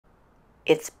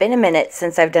It's been a minute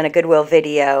since I've done a Goodwill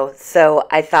video, so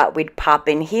I thought we'd pop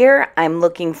in here. I'm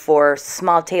looking for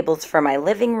small tables for my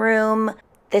living room.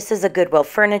 This is a Goodwill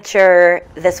furniture.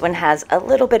 This one has a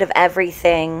little bit of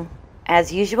everything.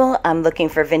 As usual, I'm looking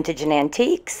for vintage and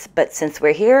antiques, but since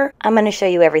we're here, I'm going to show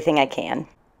you everything I can.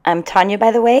 I'm Tanya,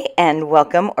 by the way, and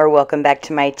welcome back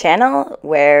to my channel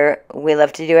where we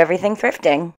love to do everything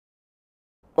thrifting.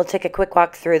 We'll take a quick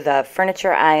walk through the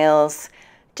furniture aisles.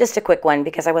 Just a quick one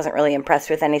because I wasn't really impressed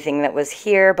with anything that was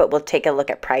here, but we'll take a look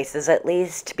at prices at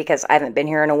least because I haven't been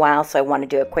here in a while, so I want to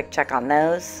do a quick check on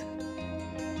those.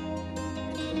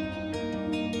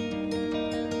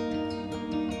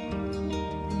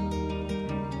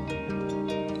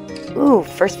 Ooh,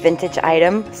 first vintage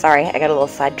item. Sorry, I got a little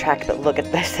sidetracked, but look at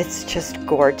this. It's just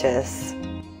gorgeous.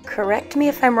 Correct me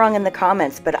if I'm wrong in the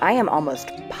comments, but I am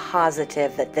almost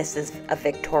positive that this is a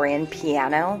Victorian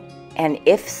piano. And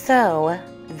if so,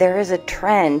 there is a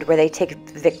trend where they take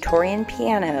Victorian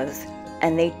pianos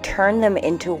and they turn them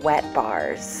into wet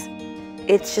bars.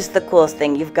 It's just the coolest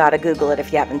thing. You've got to Google it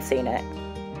if you haven't seen it.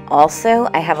 Also,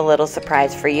 I have a little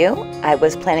surprise for you. I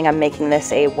was planning on making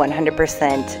this a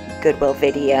 100% Goodwill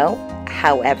video.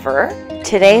 However,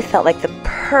 today felt like the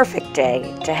perfect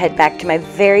day to head back to my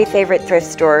very favorite thrift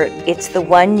store. It's the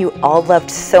one you all loved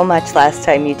so much last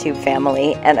time, YouTube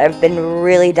family, and I've been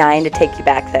really dying to take you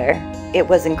back there. It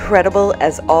was incredible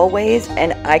as always,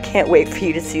 and I can't wait for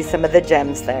you to see some of the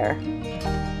gems there.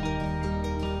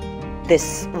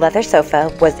 This leather sofa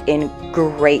was in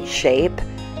great shape,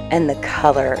 and the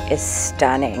color is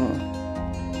stunning.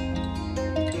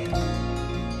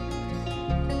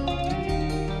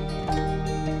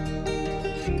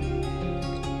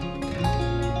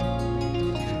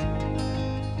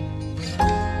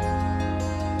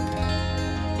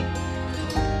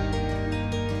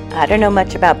 I don't know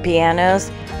much about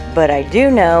pianos, but I do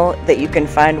know that you can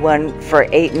find one for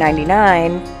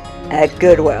 $8.99 at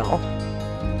Goodwill.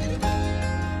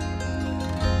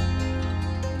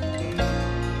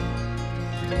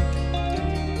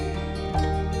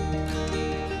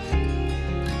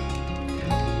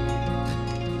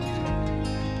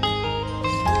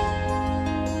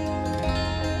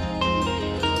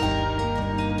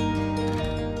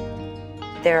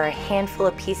 There are a handful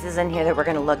of pieces in here that we're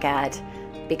going to look at,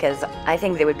 because I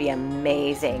think they would be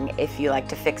amazing if you like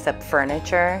to fix up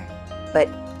furniture. But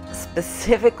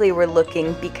specifically we're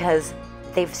looking because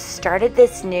they've started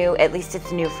this new, at least it's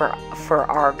new for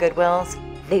our Goodwills,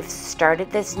 they've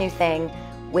started this new thing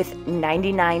with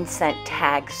 99-cent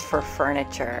tags for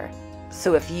furniture.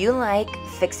 So if you like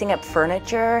fixing up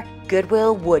furniture,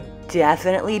 Goodwill would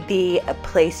definitely be a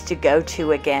place to go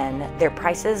to again. Their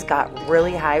prices got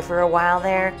really high for a while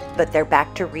there, but they're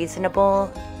back to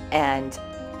reasonable and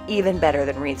even better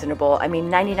than reasonable. I mean,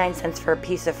 99 cents for a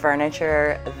piece of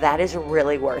furniture, that is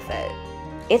really worth it.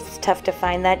 It's tough to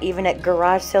find that even at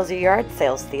garage sales or yard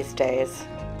sales these days.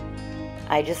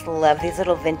 I just love these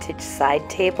little vintage side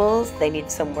tables. They need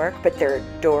some work, but they're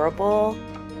adorable.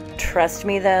 Trust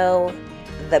me though,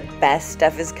 the best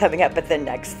stuff is coming up at the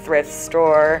next thrift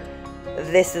store.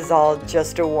 This is all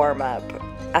just a warm-up.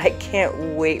 I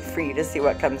can't wait for you to see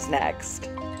what comes next.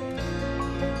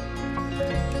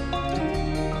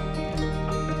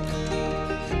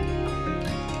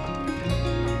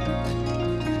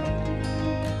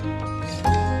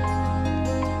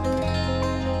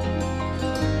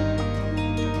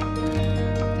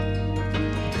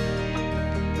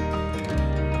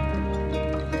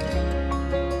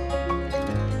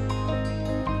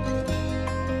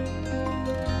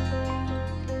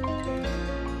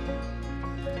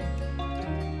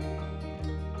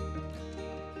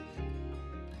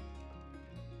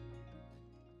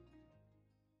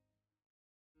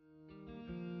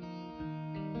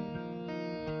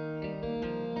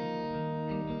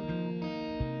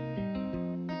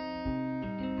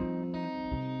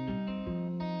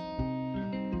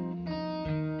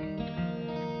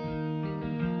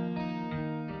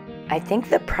 I think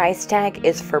the price tag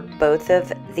is for both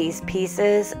of these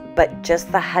pieces, but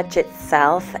just the hutch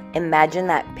itself, imagine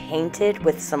that painted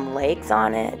with some legs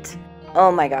on it.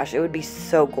 Oh my gosh, it would be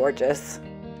so gorgeous.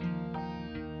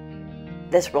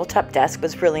 This roll-top desk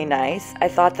was really nice. I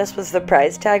thought this was the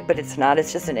price tag, but it's not,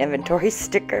 it's just an inventory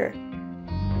sticker.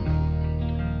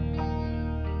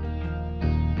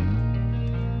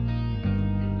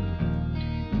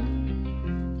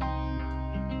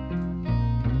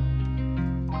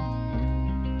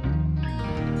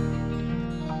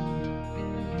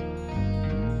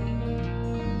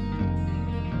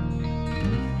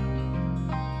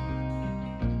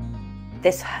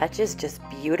 This hutch is just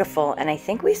beautiful, and I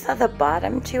think we saw the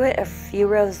bottom to it a few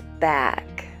rows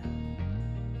back.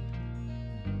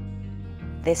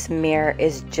 This mirror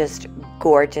is just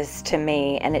gorgeous to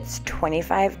me, and it's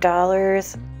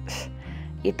 $25.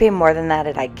 You'd pay more than that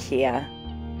at IKEA.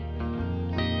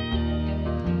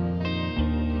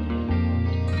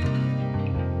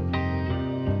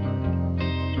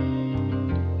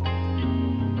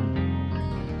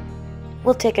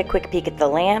 We'll take a quick peek at the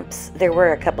lamps. There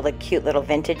were a couple of cute little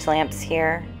vintage lamps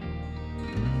here.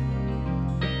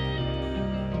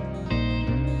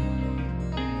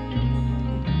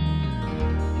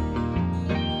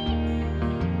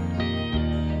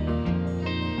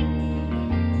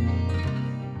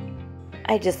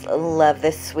 I just love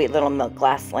this sweet little milk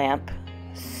glass lamp.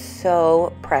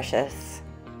 So precious.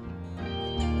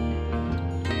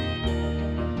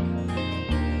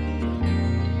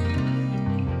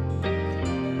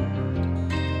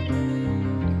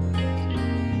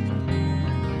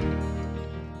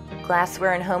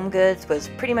 Glassware and home goods was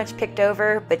pretty much picked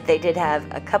over, but they did have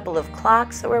a couple of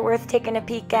clocks that were worth taking a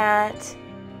peek at.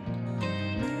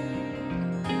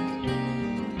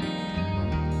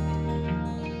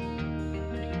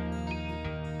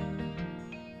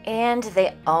 And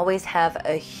they always have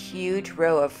a huge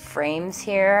row of frames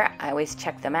here. I always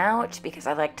check them out because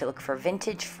I like to look for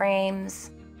vintage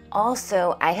frames.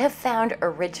 Also, I have found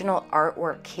original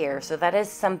artwork here, so that is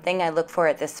something I look for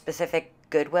at this specific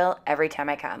Goodwill every time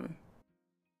I come.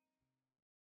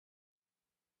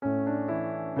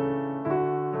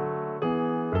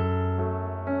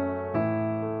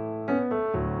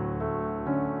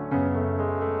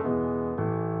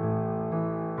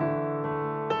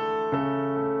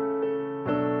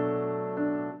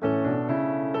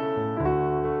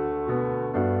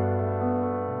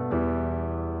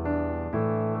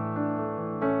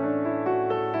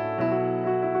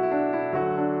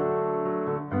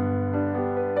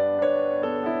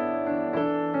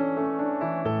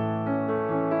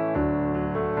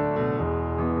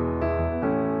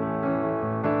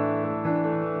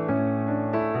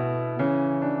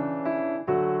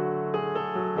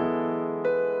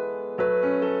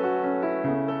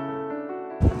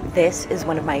 This is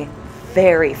one of my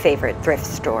very favorite thrift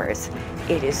stores.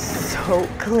 It is so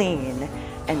clean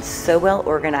and so well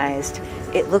organized.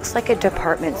 It looks like a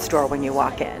department store when you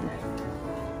walk in.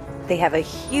 They have a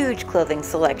huge clothing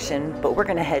selection, but we're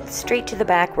gonna head straight to the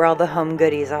back where all the home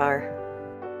goodies are.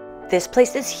 This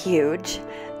place is huge,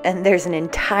 and there's an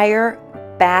entire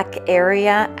back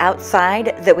area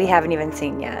outside that we haven't even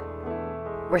seen yet.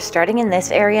 We're starting in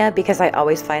this area because I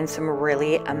always find some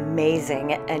really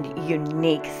amazing and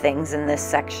unique things in this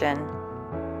section.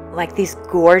 Like these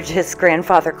gorgeous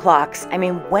grandfather clocks. I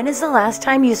mean, when is the last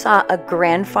time you saw a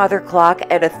grandfather clock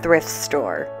at a thrift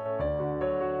store?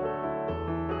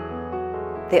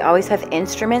 They always have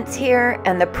instruments here,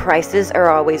 and the prices are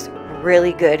always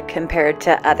really good compared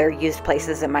to other used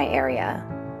places in my area.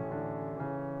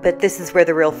 But this is where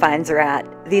the real finds are at.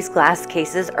 These glass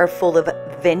cases are full of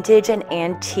vintage and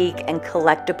antique and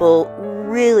collectible,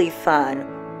 really fun,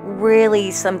 really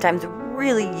sometimes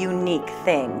really unique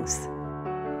things.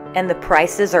 And the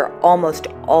prices are almost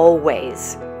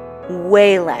always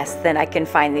way less than I can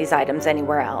find these items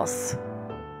anywhere else.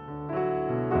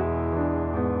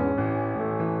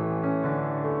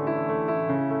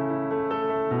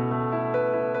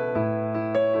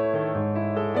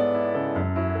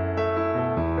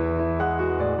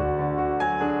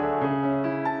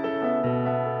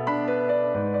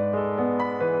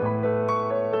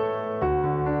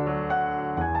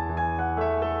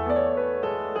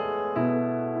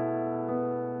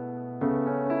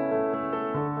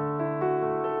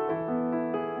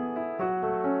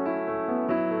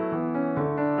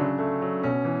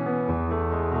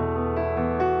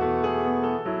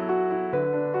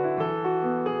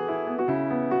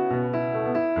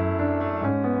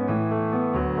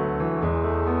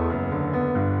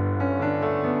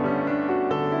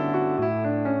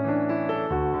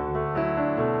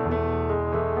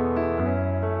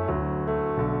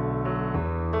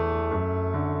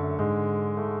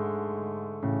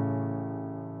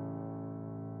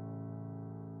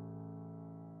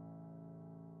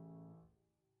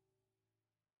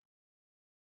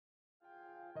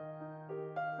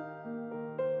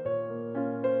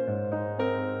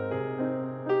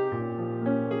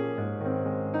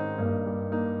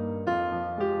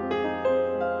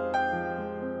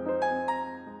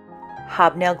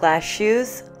 Hobnail glass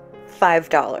shoes,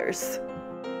 $5.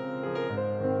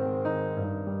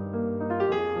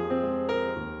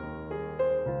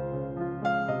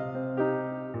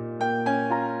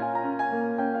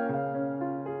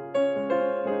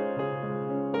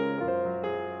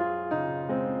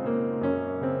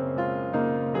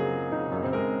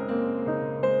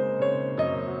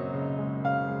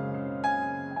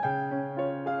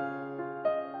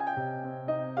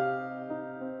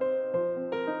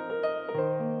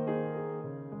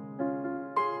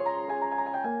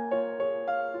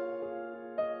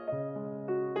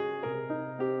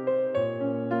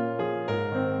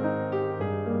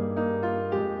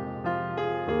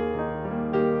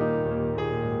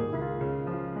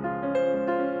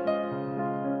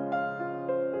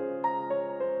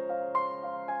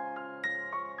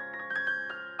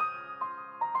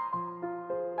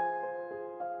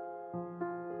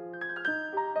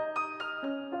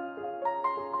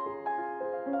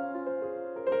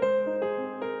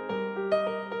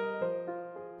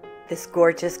 This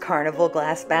gorgeous carnival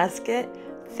glass basket,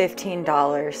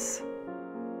 $15.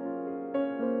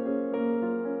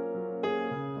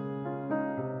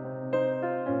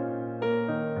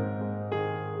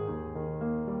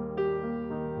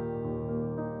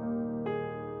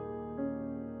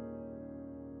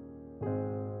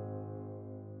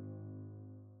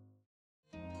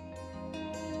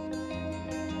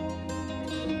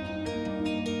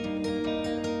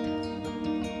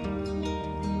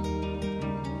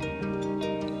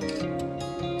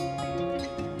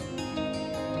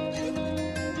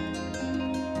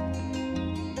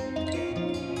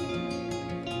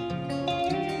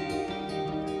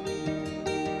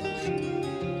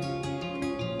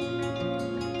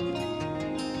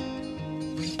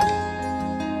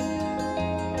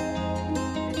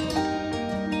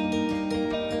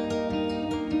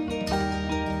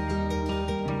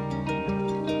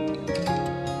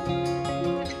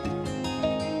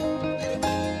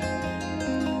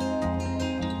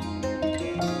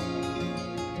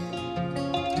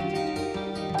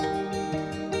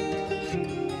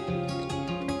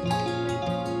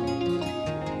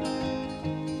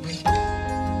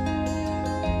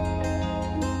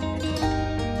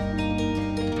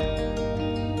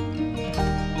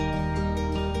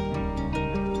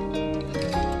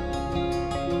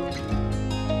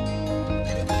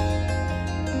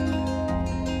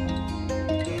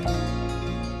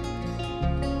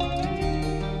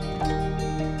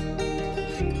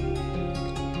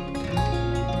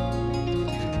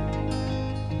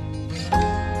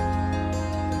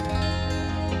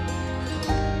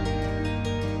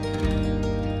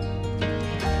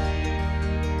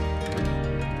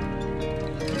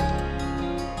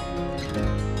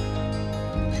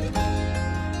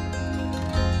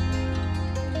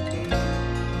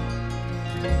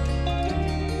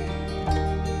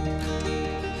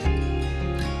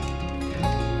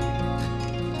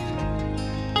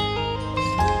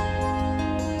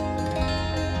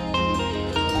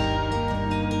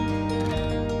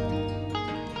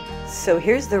 So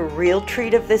here's the real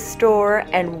treat of this store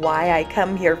and why I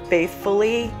come here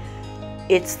faithfully.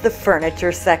 It's the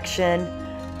furniture section.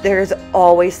 There's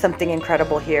always something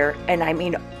incredible here, and I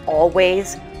mean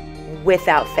always,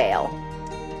 without fail.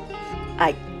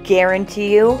 I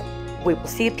guarantee you, we will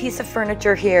see a piece of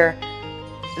furniture here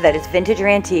that is vintage or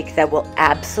antique that will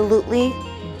absolutely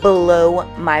blow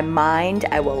my mind.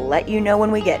 I will let you know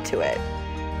when we get to it.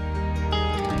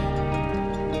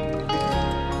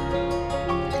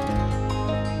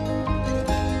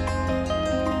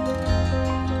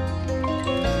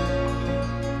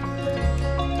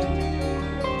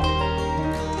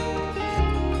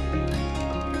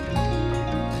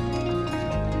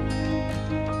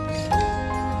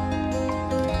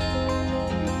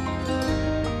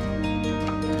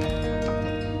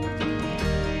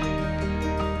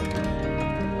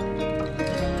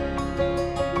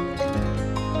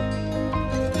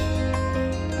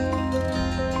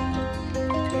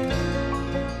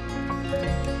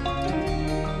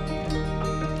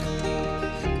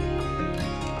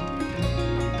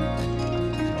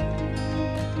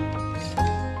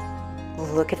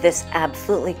 Look at this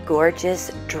absolutely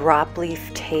gorgeous drop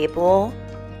leaf table,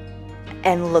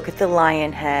 and look at the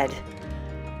lion head.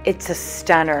 It's a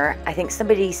stunner. I think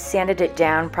somebody sanded it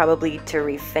down probably to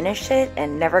refinish it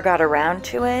and never got around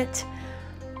to it.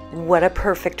 What a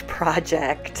perfect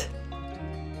project.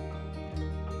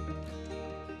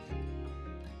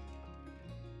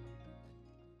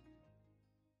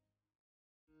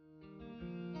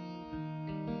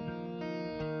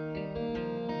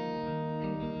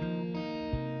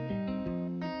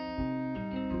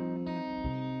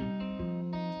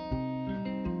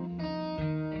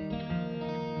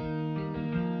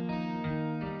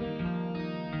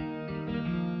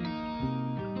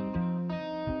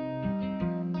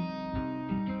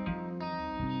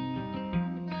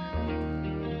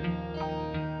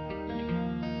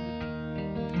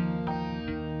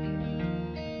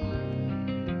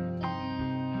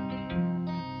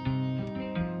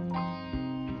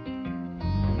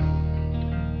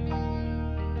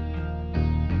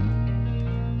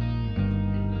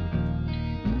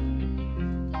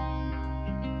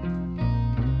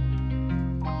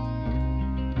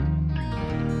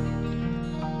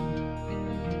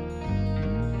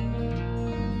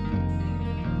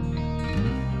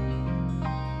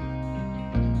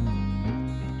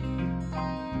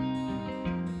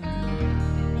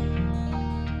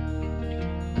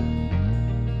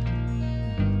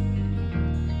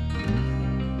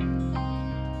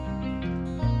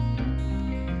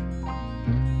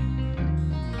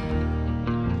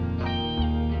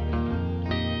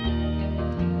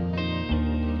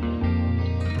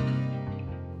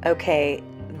 Okay,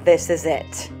 this is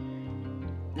it.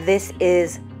 This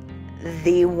is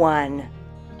the one.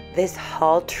 This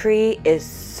haul tree is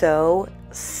so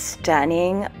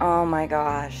stunning. Oh my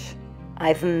gosh.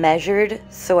 I've measured,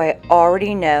 so I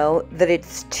already know that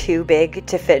it's too big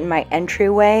to fit in my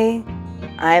entryway.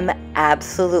 I'm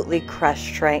absolutely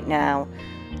crushed right now.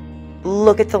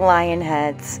 Look at the lion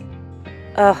heads.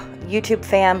 Ugh, YouTube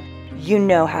fam, you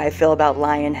know how I feel about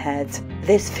lion heads.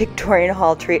 This Victorian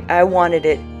haul tree, I wanted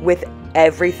it with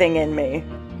everything in me.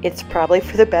 It's probably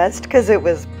for the best because it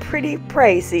was pretty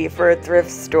pricey for a thrift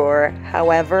store.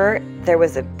 However, there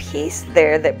was a piece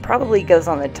there that probably goes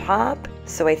on the top,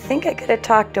 so I think I could have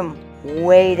talked him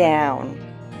way down.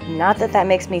 Not that that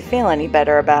makes me feel any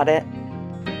better about it.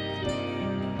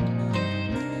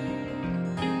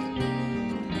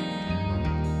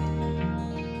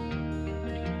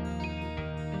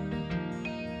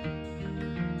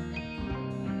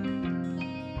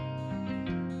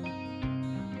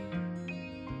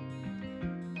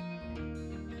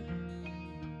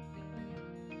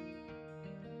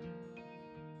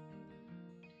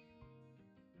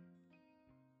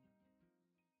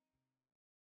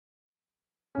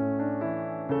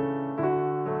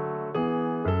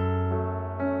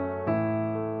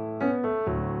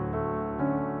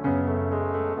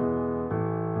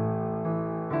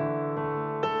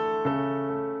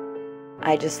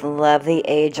 I just love the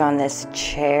age on this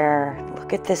chair.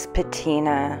 Look at this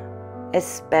patina,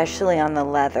 especially on the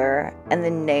leather and the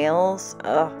nails.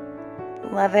 Oh,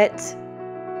 love it.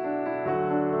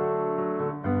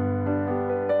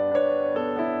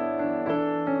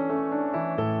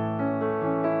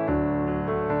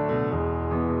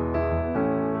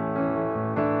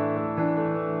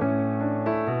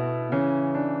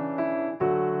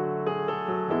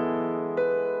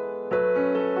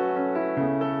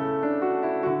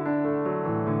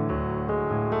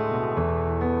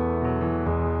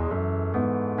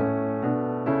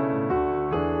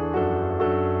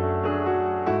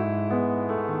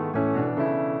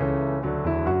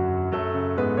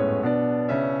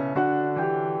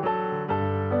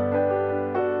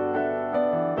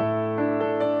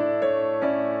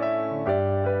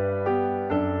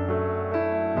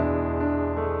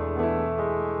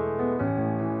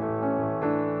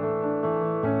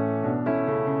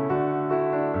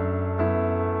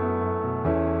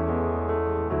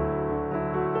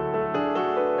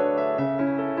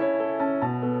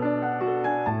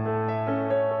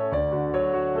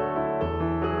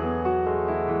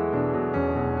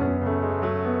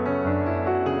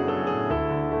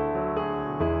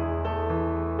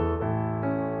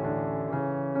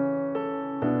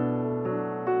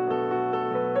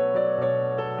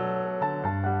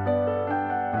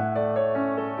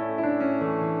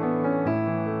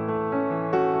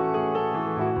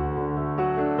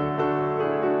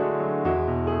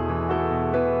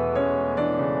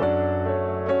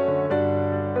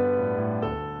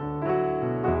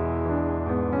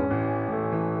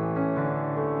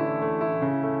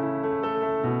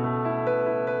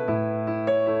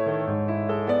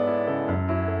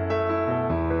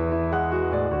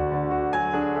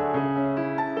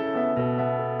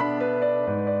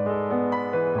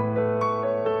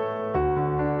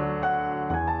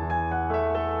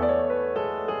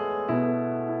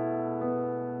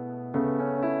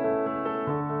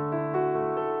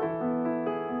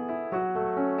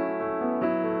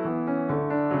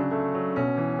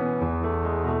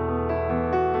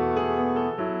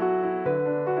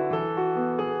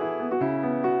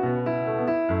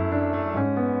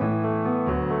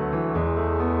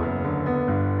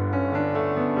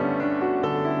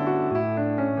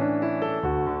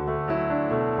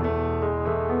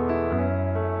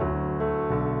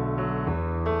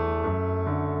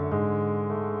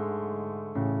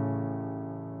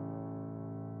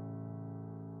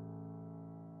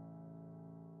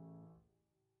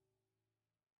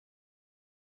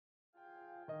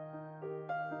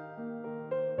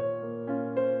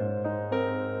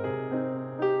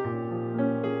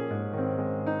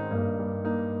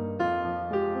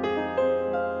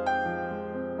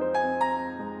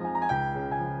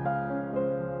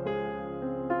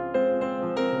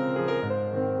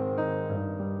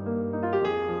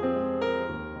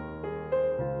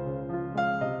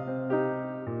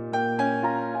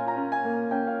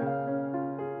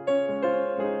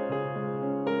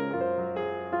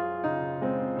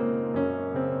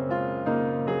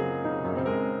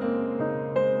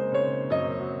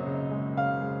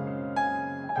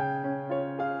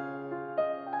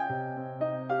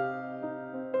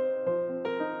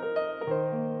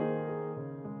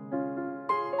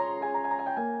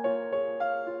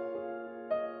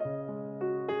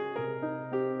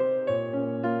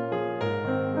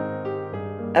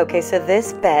 Okay, so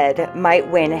this bed might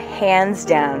win hands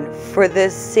down for the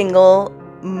single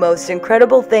most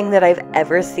incredible thing that I've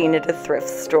ever seen at a thrift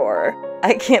store.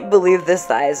 I can't believe the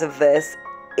size of this.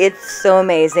 It's so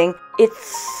amazing. It's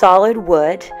solid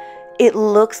wood. It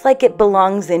looks like it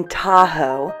belongs in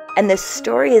Tahoe. And the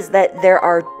story is that there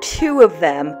are two of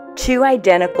them, two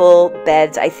identical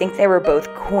beds. I think they were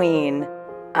both queen.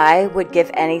 I would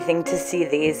give anything to see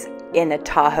these in a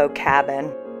Tahoe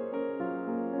cabin.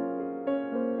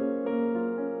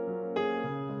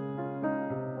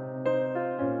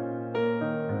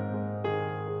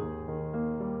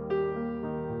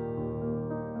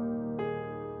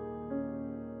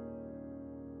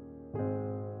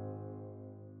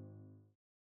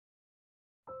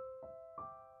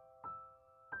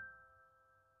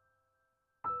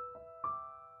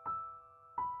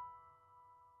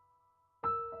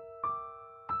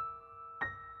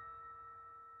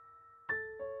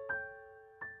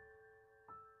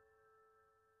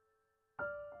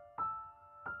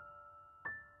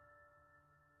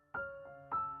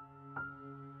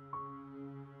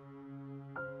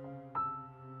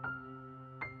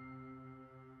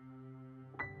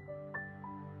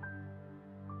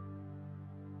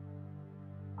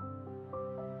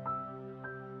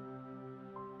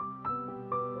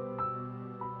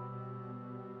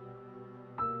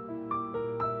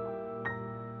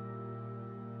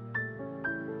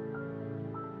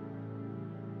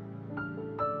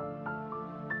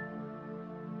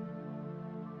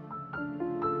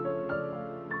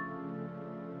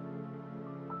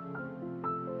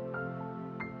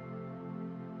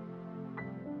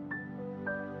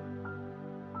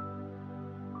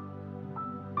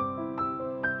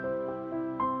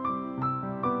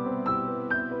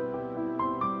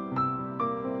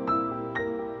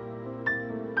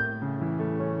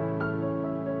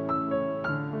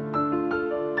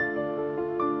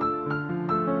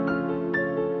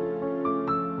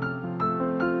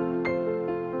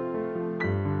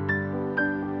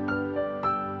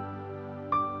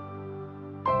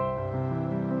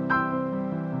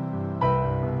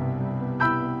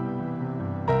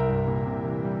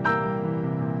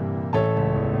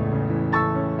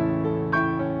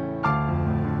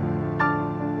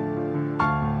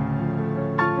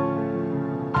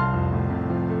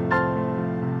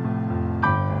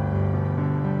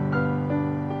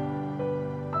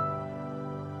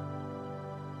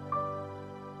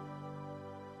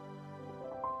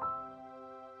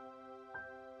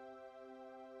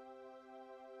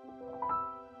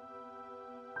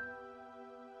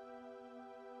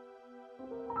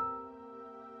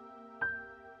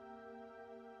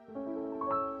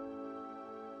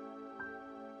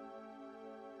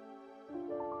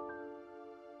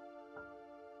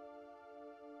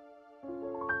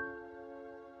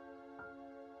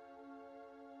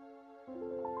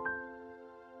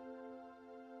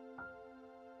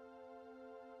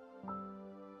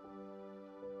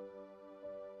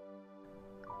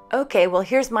 Okay, well,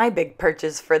 here's my big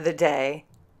purchase for the day.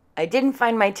 I didn't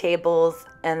find my tables,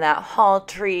 and that hall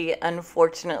tree,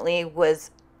 unfortunately,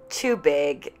 was too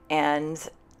big, and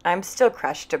I'm still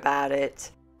crushed about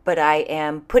it. But I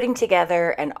am putting together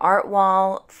an art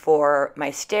wall for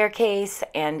my staircase,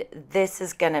 and this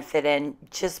is gonna fit in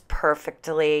just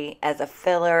perfectly as a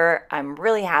filler. I'm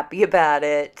really happy about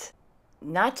it.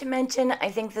 Not to mention,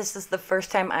 I think this is the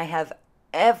first time I have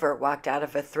ever walked out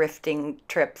of a thrifting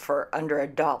trip for under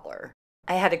 $1.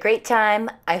 I had a great time.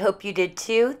 I hope you did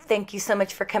too. Thank you so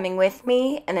much for coming with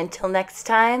me. And until next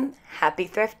time, happy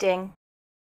thrifting.